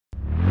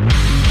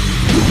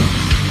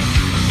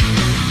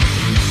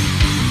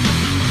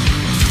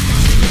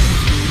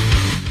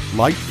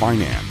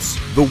LiteFinance,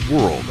 the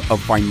world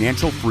of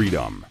financial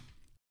freedom.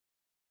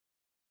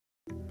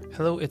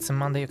 Hello, it's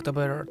Monday,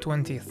 October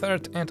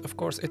 23rd, and of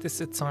course it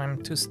is time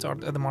to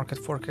start the market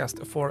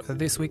forecast for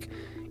this week,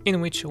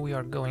 in which we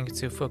are going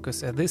to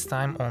focus this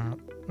time on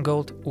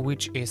gold,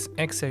 which is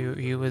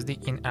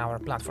XAU-USD in our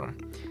platform.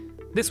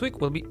 This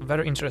week will be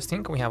very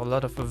interesting. We have a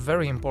lot of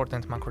very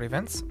important macro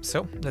events,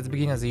 so let's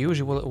begin as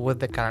usual with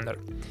the calendar.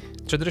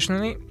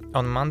 Traditionally,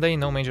 on Monday,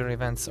 no major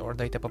events or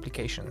data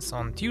publications.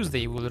 On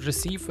Tuesday, we will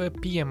receive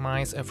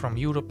PMIs from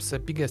Europe's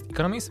biggest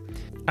economies,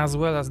 as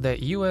well as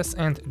the US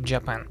and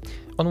Japan.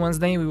 On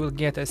Wednesday, we will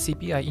get a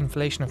CPI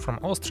inflation from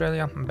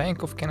Australia,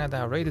 Bank of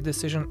Canada rate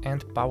decision,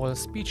 and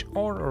Powell's speech,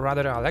 or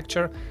rather a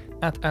lecture,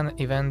 at an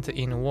event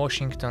in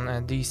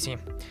Washington, D.C.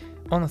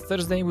 On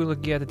Thursday, we will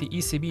get the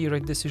ECB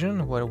rate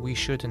decision, where we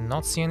should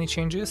not see any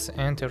changes,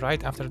 and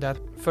right after that,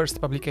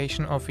 first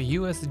publication of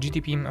US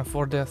GDP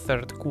for the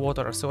third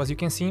quarter. So as you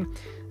can see,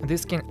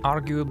 this can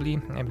arguably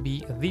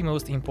be the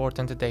most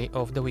important day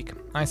of the week.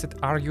 I said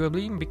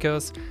arguably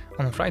because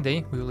on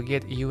Friday we will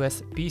get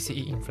US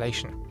PCE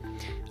inflation.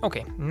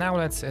 Okay, now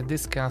let's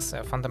discuss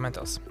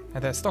fundamentals.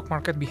 The stock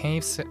market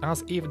behaves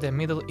as if the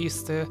Middle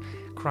East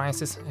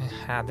crisis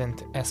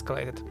hadn't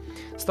escalated.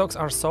 Stocks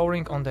are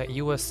soaring on the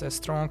US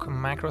strong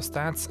macro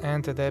stats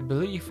and the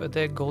belief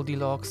the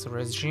Goldilocks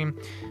regime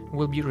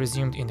will be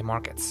resumed in the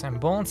markets. And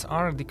bonds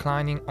are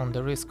declining on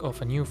the risk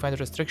of new Fed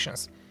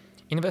restrictions.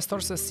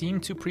 Investors seem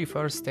to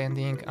prefer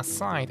standing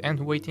aside and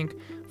waiting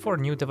for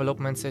new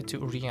developments to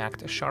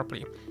react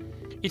sharply.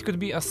 It could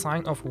be a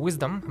sign of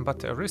wisdom,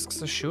 but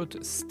risks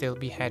should still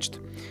be hedged.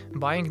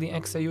 Buying the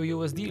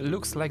XAU-USD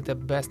looks like the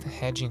best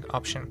hedging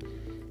option.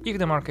 If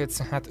the markets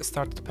had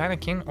started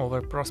panicking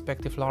over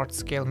prospective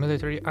large-scale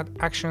military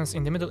actions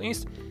in the Middle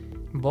East,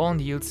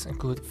 bond yields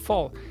could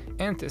fall,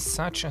 and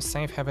such a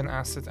safe haven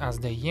asset as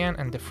the yen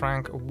and the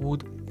franc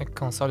would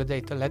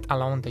consolidate, let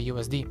alone the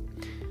USD.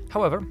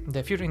 However,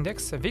 the fear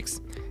index,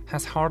 VIX,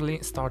 has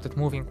hardly started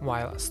moving,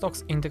 while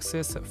stocks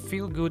indexes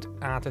feel good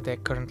at the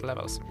current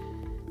levels.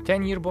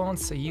 10-year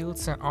bonds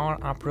yields are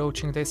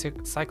approaching the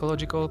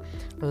psychological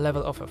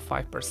level of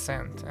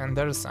 5%, and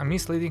there's a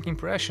misleading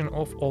impression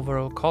of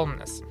overall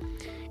calmness.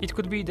 It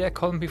could be the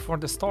calm before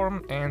the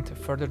storm, and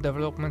further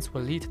developments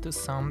will lead to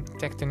some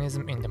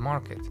tectonism in the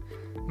market.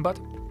 But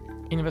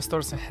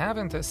investors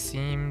haven't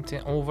seemed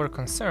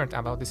over-concerned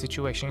about the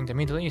situation in the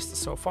Middle East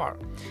so far.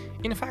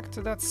 In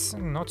fact, that's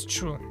not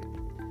true.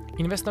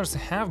 Investors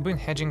have been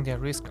hedging the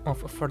risk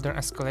of further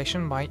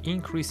escalation by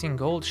increasing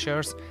gold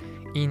shares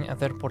in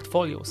their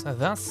portfolios.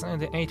 Thus,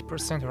 the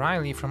 8%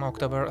 rally from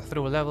October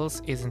through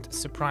levels isn't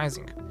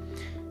surprising.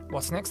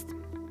 What's next?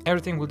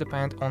 Everything will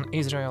depend on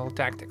Israel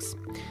tactics.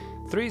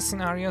 Three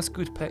scenarios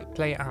could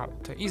play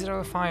out.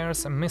 Israel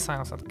fires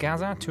missiles at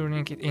Gaza,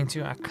 turning it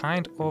into a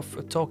kind of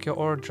Tokyo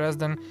or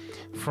Dresden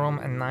from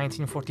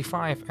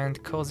 1945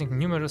 and causing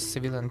numerous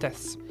civilian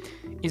deaths.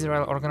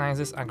 Israel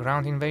organizes a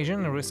ground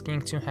invasion,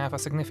 risking to have a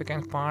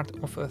significant part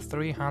of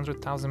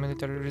 300,000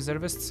 military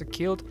reservists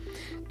killed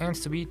and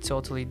to be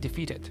totally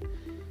defeated.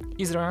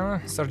 Israel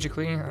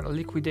surgically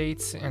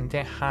liquidates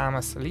the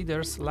Hamas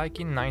leaders like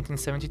in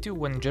 1972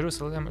 when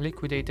Jerusalem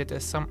liquidated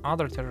some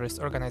other terrorist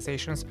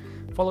organizations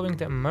following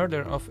the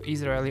murder of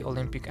Israeli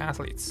Olympic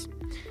athletes.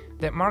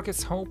 The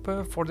markets hope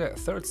for the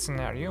third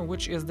scenario,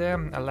 which is the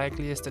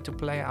likeliest to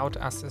play out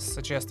as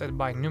suggested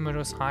by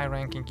numerous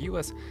high-ranking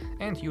US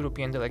and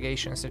European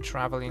delegations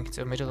traveling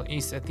to the Middle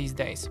East these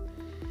days.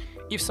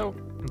 If so,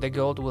 the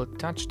gold will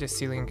touch the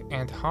ceiling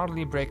and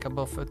hardly break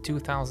above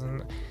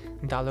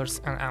 $2,000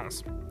 an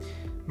ounce.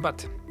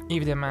 But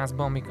if the mass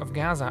bombing of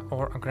Gaza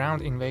or a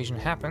ground invasion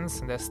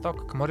happens, the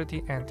stock,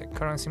 commodity and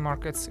currency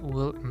markets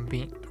will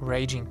be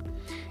raging,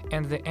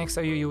 and the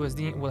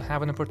XAU-USD will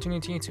have an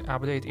opportunity to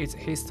update its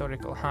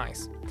historical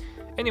highs.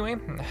 Anyway,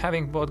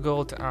 having bought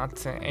gold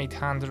at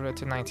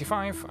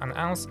 895 an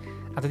ounce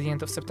at the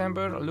end of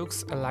September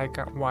looks like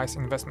a wise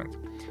investment,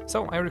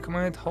 so I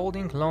recommend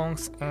holding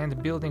longs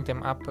and building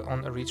them up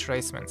on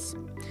retracements.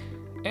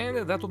 And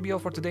that will be all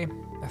for today.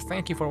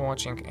 Thank you for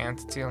watching, and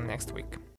till next week.